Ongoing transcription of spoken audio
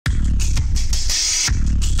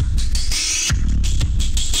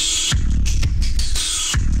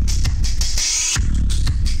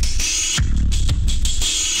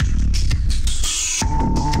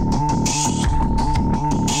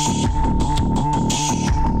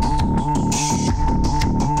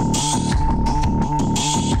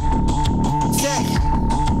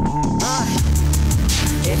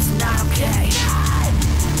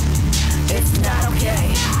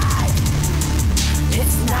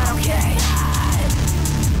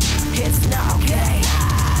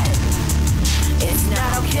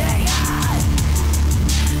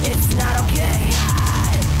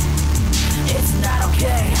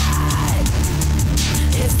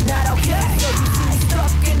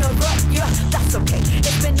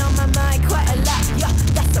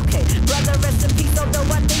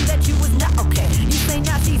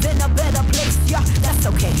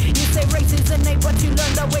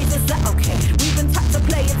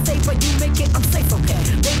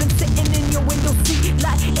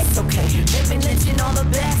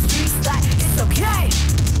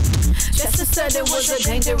was a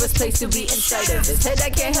dangerous place to be inside of. His head, I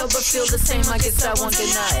can't help but feel the same, I guess I won't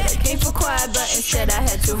deny it. I came for quiet, but instead I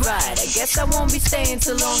had to ride. I guess I won't be staying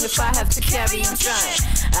too long if I have to carry on trying.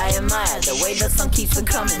 I admire the way the sun keeps on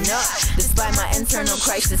coming up. Despite my internal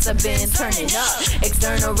crisis, I've been turning up.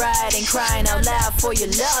 External ride and crying out loud for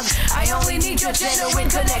your love. I only need your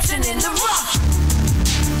genuine connection in the rough.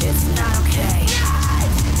 It's not okay.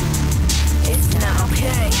 It's not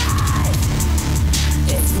okay.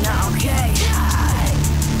 It's not okay.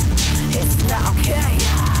 It's not okay.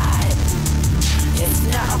 It's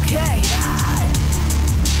not okay.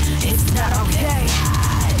 It's not okay.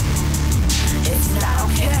 It's not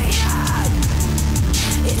okay.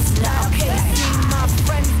 It's not okay. See my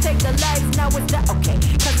friends take their lives, now it's not okay.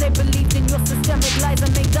 Cause they believed in your systemic lies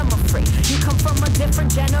and made them afraid. You come from a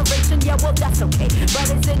different generation, yeah, well that's okay. But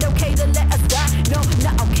is it okay to let us die? No,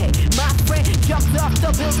 not okay. My friend jumped off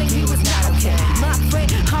the building, he was not okay. My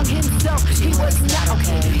friend hung himself, he was not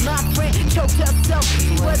okay. My friend choked herself,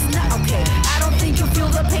 he was not okay. I don't think you feel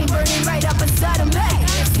the pain burning right